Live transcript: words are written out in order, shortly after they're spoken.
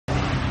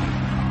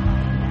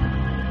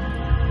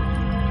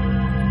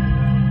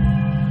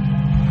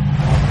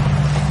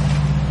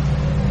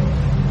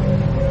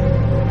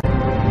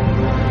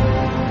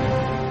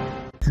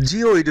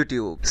Jio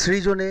YouTube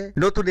সৃজনে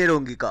নতুনের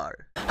অঙ্গীকার।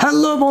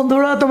 Hello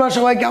বন্ধুরা, তোমরা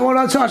সবাই কেমন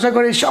আছো? আশা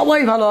করি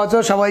সবাই ভালো আছো।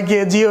 সবাইকে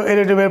জিও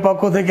ইউটিউবের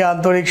পক্ষ থেকে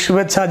আন্তরিক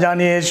শুভেচ্ছা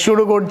জানিয়ে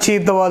শুরু করছি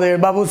তোমাদের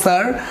বাবু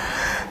স্যার।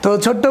 তো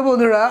ছোট্ট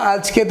বন্ধুরা,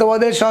 আজকে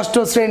তোমাদের ষষ্ঠ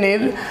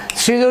শ্রেণীর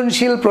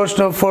সৃজনশীল প্রশ্ন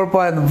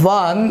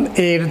 4.1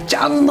 এর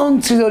 4 নং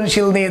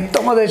সৃজনশীল নিয়ে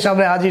তোমাদের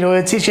সামনে হাজির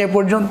হয়েছি। সে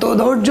পর্যন্ত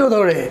ধৈর্য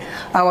ধরে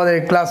আমাদের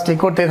ক্লাসটি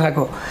করতে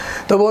থাকো।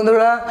 তো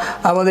বন্ধুরা,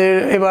 আমাদের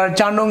এবার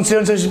 4 নং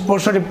সৃজনশীল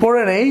প্রশ্নটি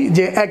পড়ে নেই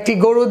যে একটি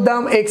গরুর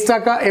দাম x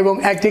টাকা এবং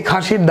একটি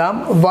খাসির দাম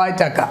y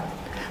টাকা।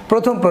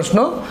 প্রথম প্রশ্ন,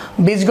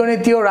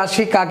 বীজগণিতীয়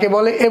রাশি কাকে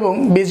বলে এবং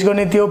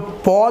বীজগণিতীয়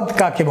পদ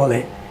কাকে বলে?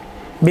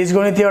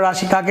 বীজগণিতীয়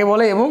রাশি কাকে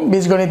বলে এবং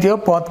বীজগণিতীয়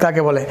পদ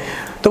কাকে বলে?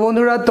 তো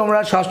বন্ধুরা, তোমরা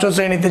ষষ্ঠ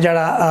শ্রেণীতে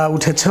যারা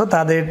উঠেছো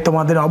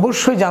তোমাদের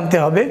অবশ্যই জানতে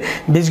হবে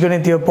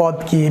বীজগণিতীয় পদ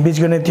কি,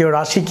 বীজগণিতীয়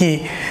রাশি কি।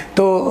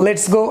 তো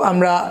লেটস গো,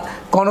 আমরা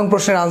ক নং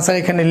প্রশ্নের আনসার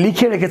এখানে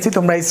লিখে রেখেছি,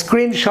 তোমরা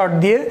স্ক্রিনশট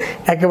দিয়ে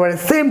একেবারে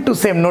সেম টু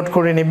সেম নোট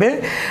করে নেবে।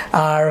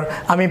 আর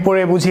আমি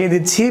পড়ে বুঝিয়ে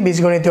দিচ্ছি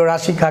বীজগণিতীয়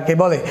রাশি কাকে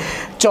বলে।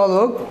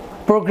 চলক,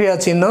 প্রক্রিয়া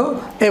চিহ্ন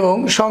এবং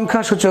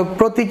সংখ্যাসূচক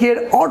প্রতীকের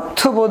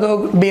অর্থবোধক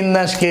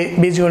বিন্যাসকে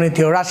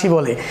বীজগণিতীয় রাশি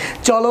বলে।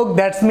 চলক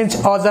দ্যাটস মিনস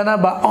অজানা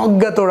বা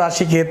অজ্ঞাত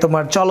রাশিকে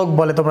তোমার চলক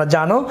বলে। তোমরা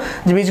জানো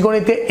যে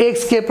বীজগণিতে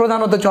এক্স কে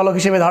প্রধানত চলক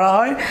হিসেবে ধরা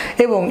হয়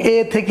এবং এ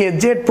থেকে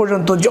জেড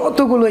পর্যন্ত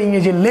যতগুলো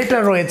ইংরেজি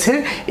লেটার রয়েছে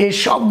এই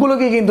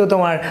সবগুলোকে কিন্তু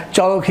তোমার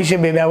চলক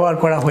হিসেবে ব্যবহার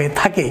করা হয়ে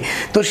থাকে।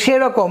 তো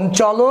সেরকম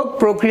চলক,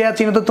 প্রক্রিয়া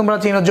চিহ্ন তো তোমরা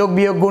চিহ্ন যোগ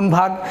বিয়োগ গুণ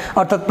ভাগ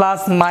অর্থাৎ প্লাস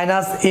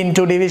মাইনাস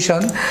ইনটু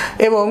ডিভিশন,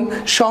 এবং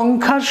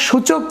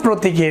সংখ্যাসূচক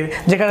প্রতীকের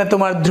যেখানে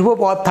তোমার ধ্রুব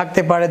পদ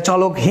থাকতে পারে,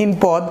 চলকহীন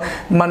পদ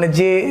মানে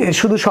যে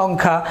শুধু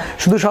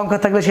সংখ্যা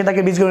থাকলে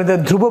সেটাকে বীজগণিতের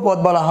ধ্রুব পদ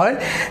বলা হয়।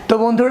 তো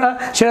বন্ধুরা,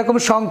 সেরকম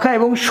সংখ্যা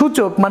এবং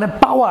সূচক মানে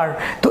পাওয়ার।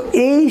 তো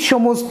এই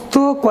সমস্ত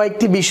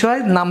কয়েকটি বিষয়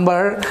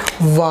নাম্বার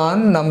 1,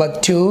 নাম্বার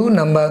 2,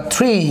 নাম্বার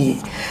 3।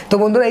 তো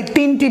বন্ধুরা, এই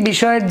তিনটি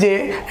বিষয়ের যে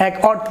এক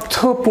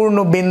অর্থপূর্ণ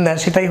বিন্যাস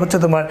সেটাই হচ্ছে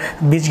তোমার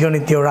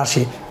বীজগণিতীয়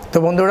রাশি। তো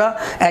বন্ধুরা,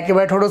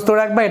 একেবারে ঠোঁটস্থ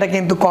রাখবা, এটা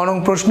কিন্তু ক নং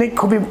প্রশ্নে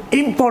খুবই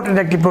ইম্পর্টেন্ট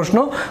একটি প্রশ্ন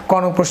ক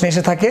নং প্রশ্নে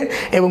এসে থাকে।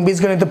 এবং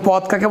বীজগণিতীয়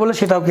পদ কাকে বলে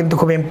সেটাও কিন্তু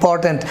খুব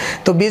ইম্পর্টেন্ট।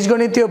 তো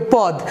বীজগণিতীয়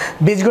পদ,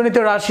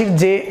 বীজগণিতীয় রাশির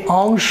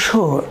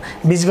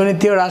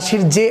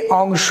যে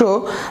অংশ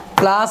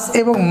প্লাস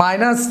এবং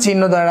মাইনাস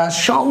চিহ্ন দ্বারা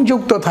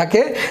সংযুক্ত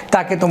থাকে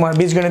তাকে তোমার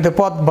বীজগণিতীয়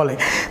পদ বলে।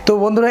 তো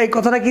বন্ধুরা, এই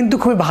কথাটা কিন্তু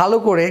খুবই ভালো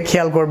করে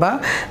খেয়াল করবা।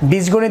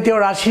 বীজগণিতীয়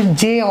রাশির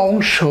যে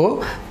অংশ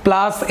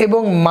প্লাস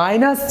এবং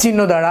মাইনাস চিহ্ন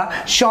দ্বারা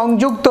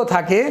সংযুক্ত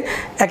থাকে,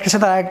 একটার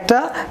সাথে আরেকটা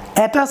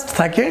অ্যাটাচড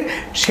থাকে,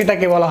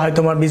 সেটাকে বলা হয়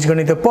তোমার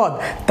বীজগণিতীয় পদ।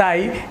 তাই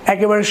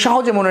একেবারে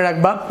সহজে মনে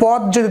রাখবা,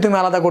 পদ যদি তুমি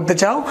আলাদা করতে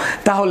চাও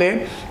তাহলে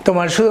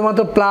তোমার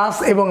শুধুমাত্র প্লাস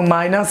এবং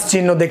মাইনাস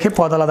চিহ্ন দেখে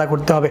পদ আলাদা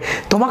করতে হবে।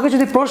 তোমাকে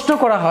যদি প্রশ্ন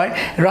করা হয়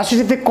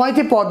রাশিটিতে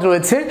কয়টি পদ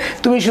রয়েছে,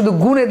 তুমি শুধু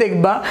গুণে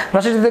দেখবা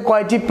রাশিটিতে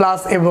কয়টি প্লাস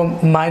এবং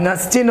মাইনাস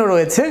চিহ্ন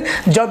রয়েছে।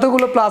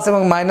 যতগুলো প্লাস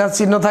এবং মাইনাস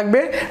চিহ্ন থাকবে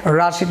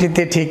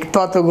রাশিটিতে ঠিক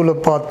ততগুলো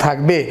পদ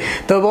থাকবে।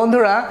 তো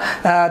বন্ধুরা,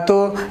 তো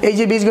এই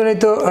যে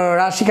বীজগণিত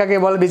রাশি কাকে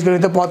বলে,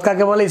 বীজগণিত পদ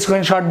কাকে বলে,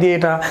 স্ক্রিনশট দিয়ে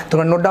এটা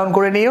তোমরা নোট ডাউন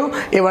করে নিও।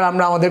 এবার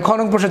আমরা আমাদের খ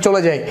নং প্রশ্নে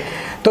চলে যাই।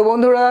 তো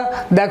বন্ধুরা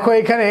দেখো,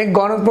 এখানে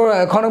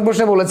খ নং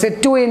প্রশ্নে বলেছে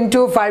 2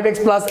 × 5x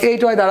 +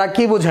 8y দ্বারা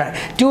কি বোঝায়?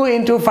 2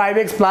 ×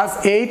 5x +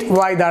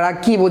 8y দ্বারা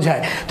কি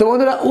বোঝায়? তো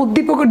বন্ধুরা,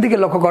 উদ্দীপকের দিকে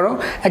লক্ষ্য করো।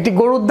 একটি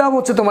গরুর দাম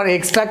হচ্ছে তোমার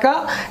x টাকা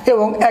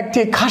এবং একটি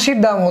খাসির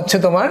দাম হচ্ছে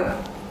তোমার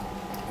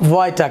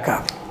y টাকা।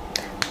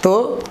 তো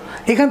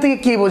এখান থেকে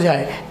কি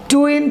বোঝায়?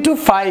 2 ×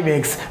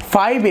 5x,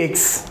 5x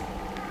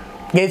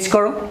গেজ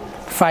করো,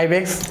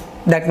 5x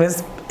দ্যাট মিনস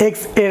x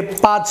এর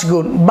 5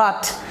 গুণ।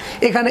 বাট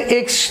এখানে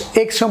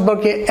x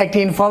সম্পর্কে একটি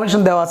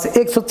ইনফরমেশন দেওয়া আছে,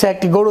 x হচ্ছে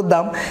একটি গরুর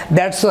দাম।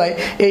 দ্যাটস ওয়াই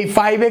এই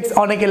 5x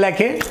অনেকে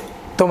লেখে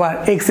তোমার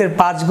x এর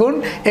 5 গুণ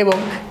এবং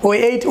ওই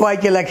 8y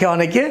কে লেখে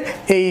অনেকে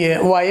এই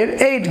y এর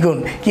 8 গুণ।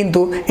 কিন্তু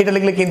এটা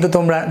লিখলে কিন্তু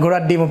তোমরা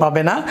ঘোড়ার ডিমও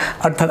পাবে না,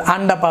 অর্থাৎ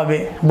আন্ডা পাবে,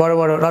 বড়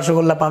বড়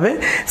রসগোল্লা পাবে।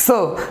 সো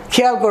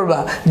খেয়াল করবা,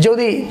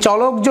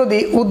 চলক যদি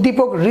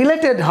উদ্দীপক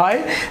রিলেটেড হয়,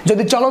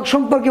 যদি চলক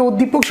সম্পর্কে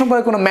উদ্দীপক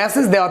সম্পর্কে কোনো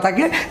মেসেজ দেওয়া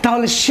থাকে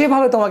তাহলে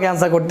সেভাবে তোমাকে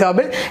অ্যান্সার করতে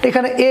হবে।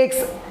 এখানে x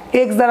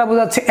দ্বারা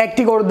বোঝাচ্ছে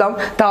একটি গরুর দাম,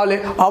 তাহলে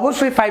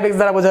অবশ্যই 5x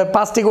দ্বারা বোঝায়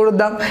 5টি গরুর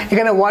দাম।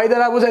 এখানে y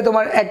দ্বারা বোঝায়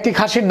তোমার একটি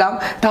খাসির দাম,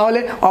 তাহলে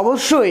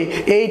অবশ্যই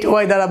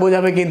 8y দ্বারা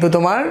বোঝাবে কিন্তু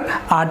তোমার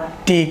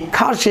 8টি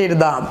খাসির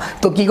দাম।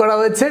 তো কি করা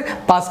হয়েছে?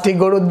 5টি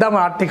গরুর দাম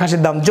আর 8টি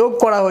খাসির দাম যোগ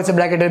করা হয়েছে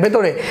ব্র্যাকেটের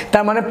ভেতরে।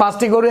 তার মানে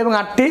 5টি গরু এবং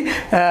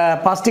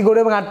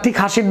 8টি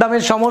খাসির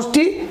দামের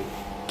সমষ্টি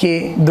কে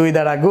 2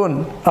 দ্বারা গুণ,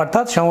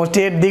 অর্থাৎ সমষ্টি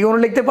এর দ্বিগুণ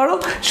লিখতে পারো,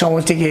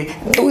 সমষ্টিকে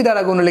 2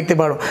 দ্বারা গুণ লিখতে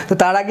পারো। তো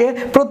তার আগে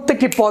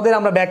প্রত্যেকটি পদের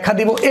আমরা ব্যাখ্যা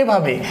দিব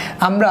এভাবে।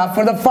 আমরা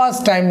ফর দ্য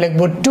ফার্স্ট টাইম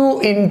লিখব 2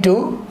 ×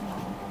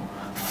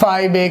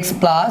 5x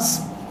 +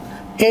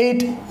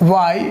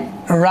 8y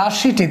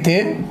রাশিটিতে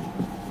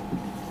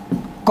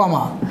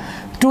কমা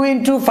 2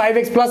 ×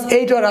 5x +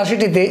 8y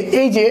রাশিটিতে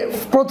এই যে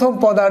প্রথম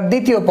পদ আর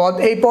দ্বিতীয় পদ,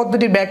 এই পদ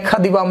দুটি ব্যাখ্যা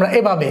দিব আমরা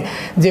এভাবে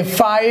যে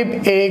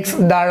 5x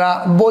দ্বারা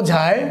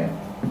বোঝায়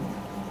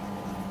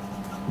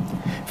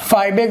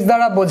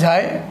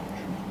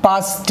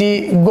 5টি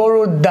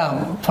গরুর দাম।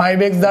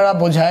 5x দ্বারা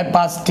বোঝায়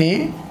 5টি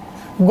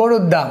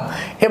গরুর দাম।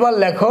 এবার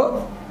লেখো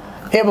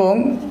এবং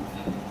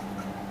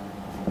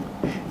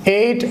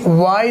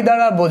 8y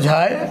দ্বারা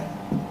বোঝায়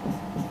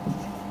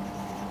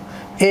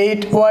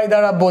 8y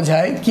দ্বারা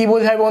বোঝায় কি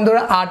বোঝায়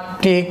বন্ধুরা?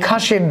 8টি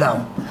খাসির দাম,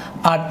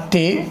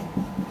 8টি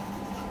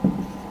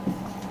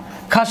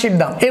খাসির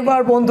দাম।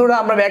 এবার বন্ধুরা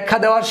আমরা ব্যাখ্যা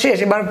দেওয়া শেষ,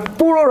 এবার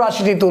পুরো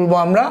রাশিটি তুলবো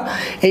আমরা।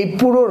 এই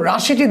পুরো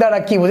রাশিটি দ্বারা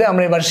কি বোঝায়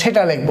আমরা এবার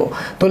সেটা লিখবো।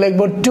 তো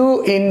লিখবো 2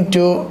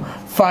 ×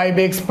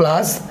 5x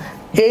 +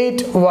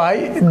 8y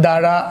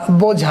দ্বারা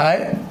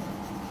বোঝায়।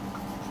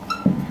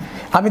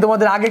 আমি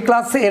তোমাদের আগে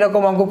ক্লাসে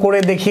এরকম অঙ্ক করে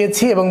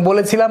দেখিয়েছি এবং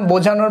বলেছিলাম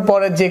বোঝানোর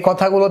পরে যে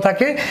কথাগুলো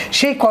থাকে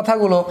সেই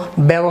কথাগুলো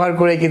ব্যবহার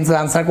করে কিন্তু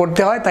আনসার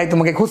করতে হয়, তাই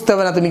তোমাকে খুঁজতে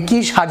হবে না তুমি কি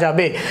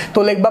সাজাবে। তো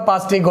লিখবা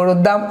 5টি গরুর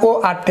দাম ও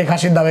 8টি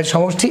খাসির দামের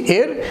সমষ্টি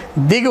এর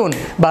দ্বিগুণ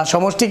বা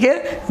সমষ্টিকে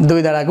 2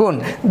 দ্বারা গুণ।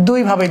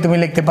 দুইভাবেই তুমি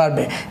লিখতে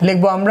পারবে।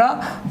 লিখবো আমরা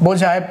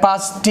বোঝায়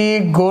 5টি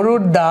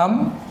গরুর দাম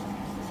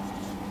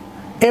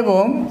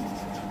এবং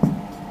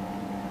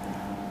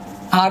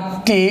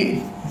 8টি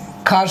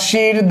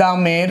খাসির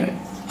দামের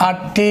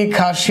 8টি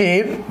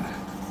খাসির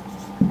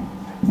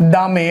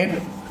দামের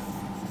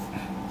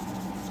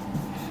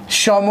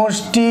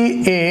সমষ্টি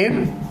এর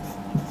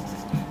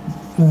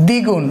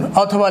দ্বিগুণ,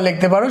 অথবা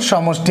লিখতে পারো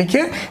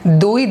সমষ্টিকে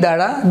 2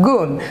 দ্বারা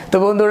গুণ। তো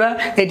বন্ধুরা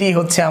এটি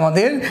হচ্ছে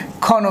আমাদের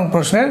খ নং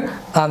প্রশ্নের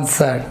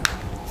আনসার।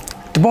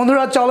 তো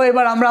বন্ধুরা চলো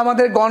এবার আমরা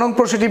আমাদের গ নং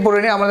প্রশ্নটি পড়ে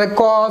নিই। আমাদের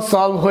ক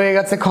সলভ হয়ে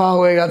গেছে, খ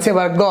হয়ে গেছে।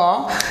 এবার গ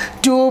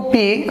 2p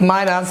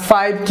 -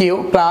 5q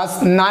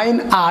 +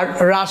 9r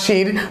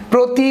রাশির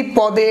প্রতি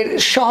পদের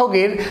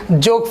সহগের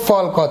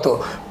যোগফল কত?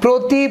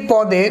 প্রতি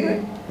পদের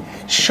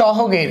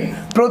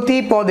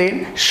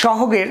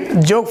সহগের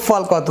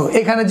যোগফল কত?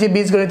 এখানে যে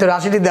বীজগণিত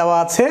রাশিটি দেওয়া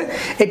আছে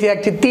এটি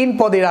একটি 3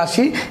 পদের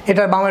রাশি।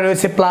 এটার বামে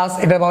রয়েছে প্লাস,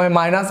 এটার বামে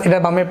মাইনাস,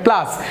 এটার বামে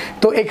প্লাস।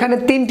 তো এখানে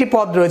 3টি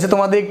পদ রয়েছে।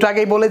 তোমাদের একটু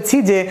আগেই বলেছি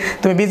যে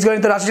তুমি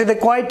বীজগণিত রাশিটিতে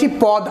কয়টি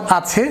পদ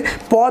আছে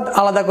পদ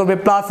আলাদা করবে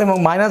প্লাস এবং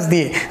মাইনাস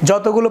দিয়ে।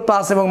 যতগুলো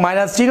প্লাস এবং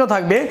মাইনাস চিহ্ন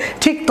থাকবে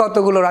ঠিক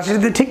ততগুলো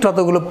রাশিটিতে ঠিক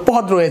ততগুলো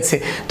পদ রয়েছে।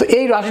 তো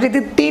এই রাশিটিতে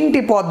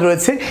 3টি পদ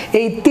রয়েছে।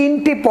 এই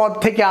 3টি পদ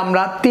থেকে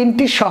আমরা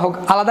 3টি সহগ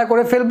আলাদা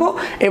করে ফেলবো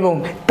এবং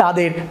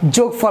তাদের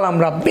যোগফল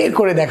আমরা বের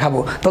করে দেখাবো।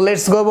 তো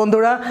লেটস গো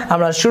বন্ধুরা,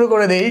 আমরা শুরু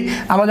করে দেই।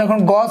 আমরা যখন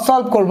গ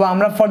সলভ করব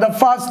আমরা ফর দ্য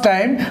ফার্স্ট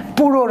টাইম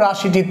পুরো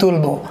রাশিটি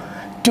তুলব।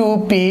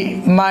 2p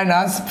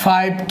 -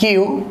 5q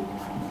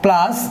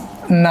 +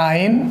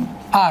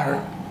 9r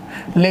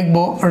লিখব।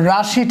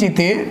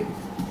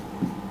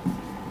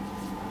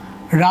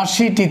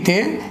 রাশিটিতে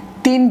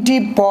 3টি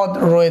পদ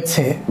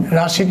রয়েছে।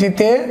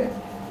 রাশিটিতে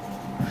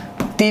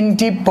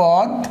 3টি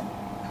পদ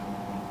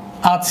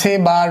আছে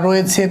বা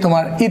রয়েছে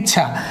তোমার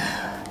ইচ্ছা।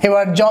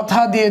 এবার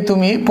যথা দিয়ে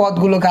তুমি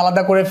পদগুলোকে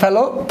আলাদা করে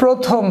ফেলো।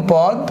 প্রথম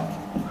পদ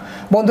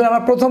বন্ধুরা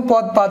আমরা প্রথম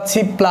পদ পাচ্ছি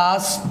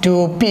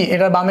 +2p,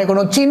 এটার বামে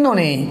কোনো চিহ্ন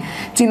নেই,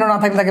 চিহ্ন না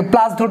থাকলে তাকে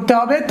প্লাস ধরতে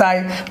হবে। তাই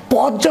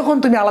পদ যখন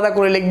তুমি আলাদা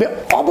করে লিখবে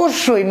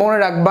অবশ্যই মনে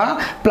রাখবা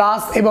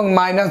প্লাস এবং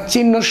মাইনাস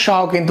চিহ্ন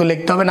সহ কিন্তু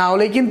লিখতে হবে, না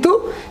হলে কিন্তু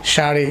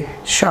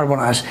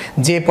সর্বনাশ।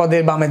 যে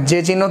পদের বামে যে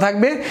চিহ্ন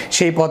থাকবে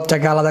সেই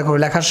পদটাকে আলাদা করে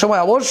লেখার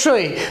সময়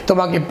অবশ্যই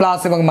তোমাকে প্লাস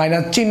এবং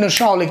মাইনাস চিহ্ন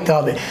সহ লিখতে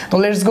হবে। তো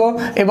লেটস গো,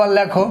 এবার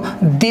লেখো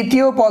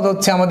দ্বিতীয় পদ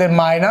হচ্ছে আমাদের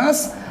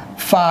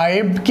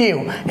 -5q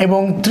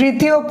এবং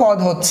তৃতীয় পদ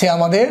হচ্ছে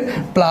আমাদের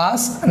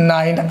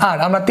 +9r।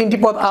 আমরা 3টি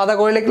পদ আলাদা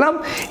করে লিখলাম।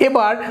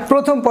 এবার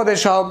প্রথম পদের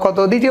সহগ কত,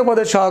 দ্বিতীয়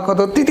পদের সহগ কত,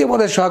 তৃতীয়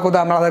পদের সহগ কত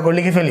আমরা আলাদা করে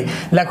লিখে ফেলি।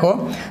 লেখো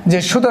যে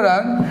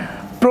সুতরাং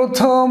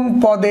প্রথম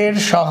পদের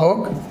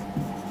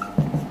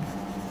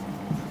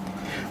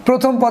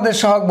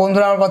সহগ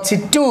বন্ধুরা আমরা পাচ্ছি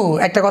 2।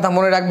 একটা কথা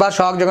মনে রাখবা,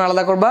 সহগ যখন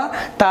আলাদা করবা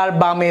তার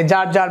বামে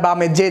যার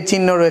বামে যে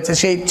চিহ্ন রয়েছে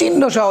সেই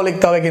চিহ্ন সহ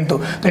লিখতে হবে কিন্তু।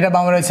 তো এটা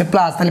বামে রয়েছে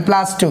প্লাস, তাহলে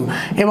 +2।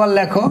 এবার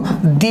লেখো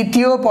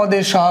দ্বিতীয়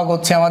পদের সহগ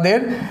হচ্ছে আমাদের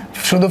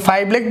শুধু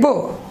 5 লিখবো,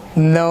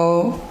 নো,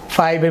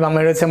 5 এর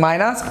বামে রয়েছে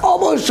মাইনাস,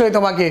 অবশ্যই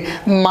তোমাকে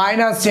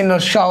মাইনাস চিহ্ন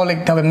সহ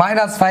লিখতে হবে।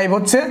 -5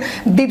 হচ্ছে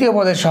দ্বিতীয়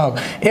পদের সহগ।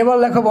 এবার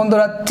লেখো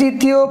বন্ধুরা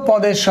তৃতীয়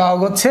পদের সহগ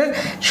হচ্ছে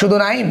শুধু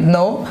 9,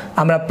 নো,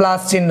 আমরা প্লাস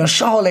চিহ্ন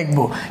সহ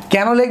লিখবো।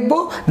 কেন লিখবো?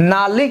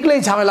 না লিখলেই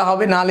ঝামেলা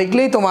হবে, না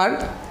লিখলেই তোমার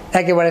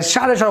একেবারে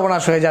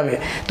সর্বনাশ হয়ে যাবে।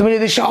 তুমি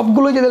যদি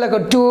সবগুলো যদি লেখো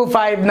 2,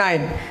 5,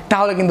 9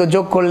 তাহলে কিন্তু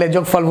যোগ করলে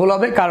যোগফল ভুল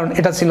হবে, কারণ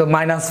এটা ছিল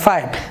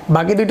 -5,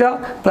 বাকি দুইটা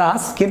প্লাস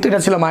কিন্তু এটা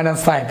ছিল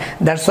 -5,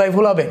 দ্যাটস ওয়াই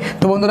ভুল হবে।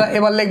 তো বন্ধুরা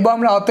এবার লিখবো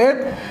আমরা অতএব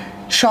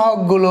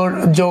সহগগুলোর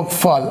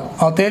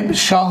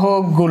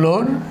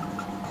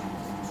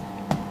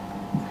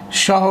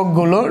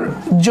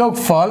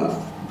যোগফল।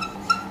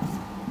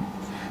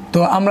 তো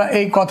আমরা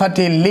এই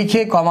কথাটি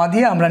লিখে কমা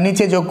দিয়ে আমরা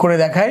নিচে যোগ করে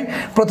দেখাই।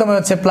 প্রথমে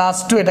হচ্ছে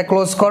 +2, এটা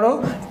ক্লোজ করো,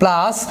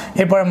 প্লাস,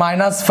 এরপরে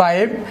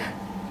 -5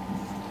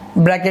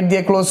 ব্র্যাকেট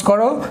দিয়ে ক্লোজ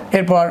করো,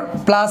 এরপর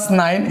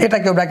 +9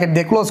 এটাকেও ব্র্যাকেট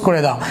দিয়ে ক্লোজ করে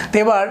দাও। তো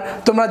এবার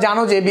তোমরা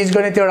জানো যে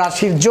বীজগণিতীয়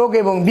রাশির যোগ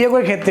এবং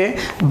বিয়োগের ক্ষেত্রে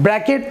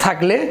ব্র্যাকেট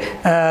থাকলে,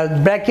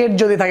 ব্র্যাকেট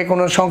যদি থাকে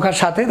কোনো সংখ্যার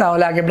সাথে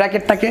তাহলে আগে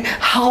ব্র্যাকেটটাকে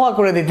হাওয়া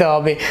করে দিতে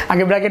হবে,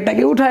 আগে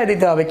ব্র্যাকেটটাকে উঠায়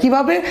দিতে হবে।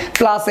 কিভাবে?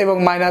 প্লাস এবং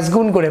মাইনাস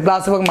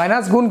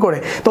গুণ করে।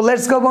 তো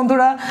লেটস গো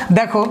বন্ধুরা,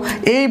 দেখো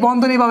এই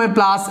বন্ধনী বামে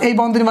প্লাস, এই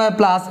বন্ধনী বামে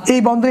প্লাস, এই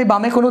বন্ধনী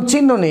বামে কোনো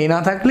চিহ্ন নেই, না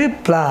থাকলে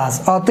প্লাস,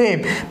 অতএব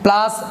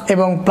প্লাস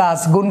এবং প্লাস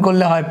গুণ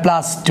করলে হয়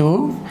 +2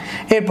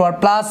 এরপর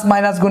প্লাস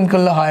মাইনাস গুণ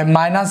করলে হয়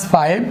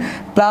 -5,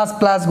 প্লাস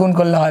প্লাস গুণ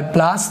করলে হয়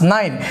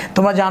 +9।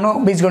 তোমরা জানো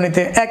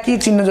বীজগণিতে একই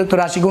চিহ্নযুক্ত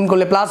রাশি গুণ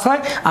করলে প্লাস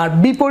হয় আর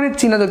বিপরীত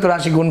চিহ্নযুক্ত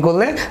রাশি গুণ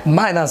করলে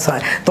মাইনাস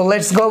হয়। তো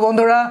লেটস গো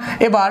বন্ধুরা,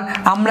 এবার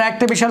আমরা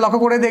একটা বিষয় লক্ষ্য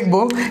করে দেখব,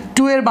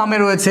 2 এর বামে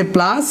রয়েছে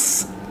প্লাস,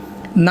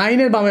 9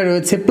 এর বামে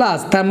রয়েছে প্লাস,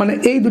 তার মানে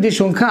এই দুটি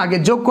সংখ্যা আগে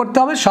যোগ করতে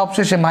হবে,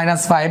 সবশেষে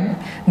 -5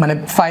 মানে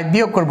 5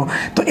 বিয়োগ করব।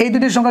 তো এই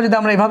দুটি সংখ্যা যদি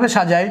আমরা এভাবে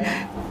সাজাই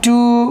 2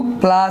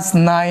 +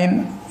 9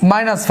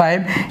 -5,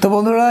 তো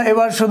বন্ধুরা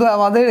এবার শুধু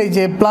আমাদের এই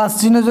যে প্লাস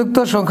চিহ্নযুক্ত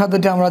সংখ্যা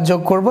দুটি আমরা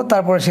যোগ করব,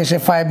 তারপরে শেষে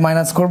 5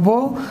 মাইনাস করব।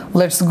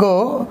 Let's go,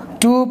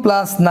 2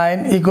 + 9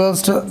 =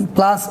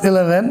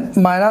 +11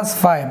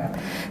 -5।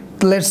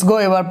 লেটস গো,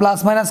 এবার প্লাস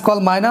মাইনাস কল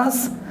মাইনাস,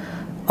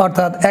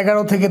 অর্থাৎ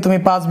 11 থেকে তুমি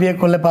 5 বিয়োগ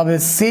করলে পাবে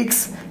 6।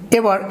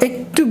 এবার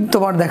একটু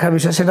তোমার দেখার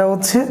বিষয়, সেটা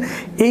হচ্ছে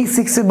এই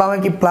 6 এর বামে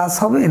কি প্লাস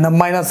হবে না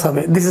মাইনাস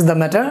হবে, দিস ইজ দ্য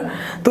ম্যাটার।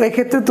 তো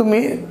এক্ষেত্রে তুমি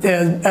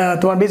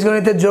তোমার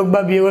বীজগণিতের যোগ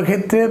বা বিয়োগের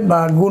ক্ষেত্রে বা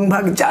গুণ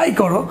ভাগ যাই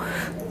করো,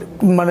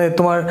 মানে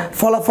তোমার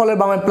ফলাফলের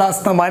বামে প্লাস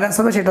না মাইনাস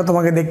হবে সেটা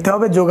তোমাকে দেখতে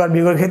হবে। যোগ আর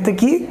বিয়োগের ক্ষেত্রে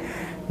কি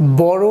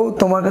বড়,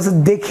 তোমার কাছে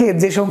দেখে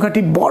যে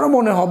সংখ্যাটি বড়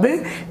মনে হবে,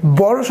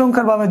 বড়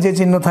সংখ্যার বামে যে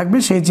চিহ্ন থাকবে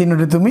সেই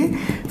চিহ্নটি তুমি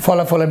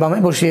ফলাফলের বামে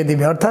বসিয়ে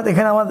দিবে। অর্থাৎ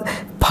এখানে আমাদের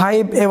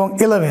 5 এবং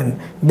 11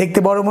 দেখতে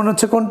বড় মনে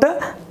হচ্ছে কোনটা,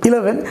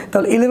 11,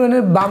 তাহলে 11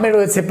 এর বামে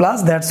রয়েছে প্লাস,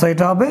 দ্যাটস ওয়াই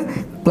এটা হবে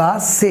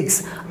 +6।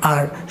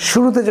 আর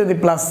শুরুতে যদি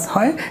প্লাস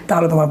হয়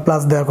তাহলে তোমার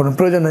প্লাস দেওয়ার কোনো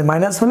প্রয়োজন নেই,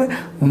 মাইনাস হলে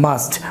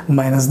মাস্ট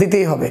মাইনাস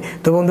দিতেই হবে।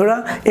 তো বন্ধুরা,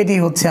 এটি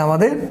হচ্ছে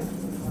আমাদের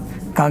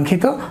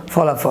কাঙ্ক্ষিত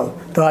ফলাফল।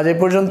 তো আজ এই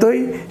পর্যন্তই,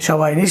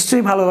 সবাই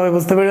নিশ্চয়ই ভালোভাবে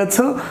বুঝতে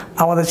পেরেছো।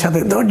 আমাদের সাথে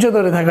ধৈর্য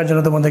ধরে থাকার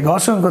জন্য তোমাদেরকে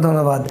অসংখ্য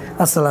ধন্যবাদ।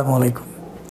 আসসালামু আলাইকুম।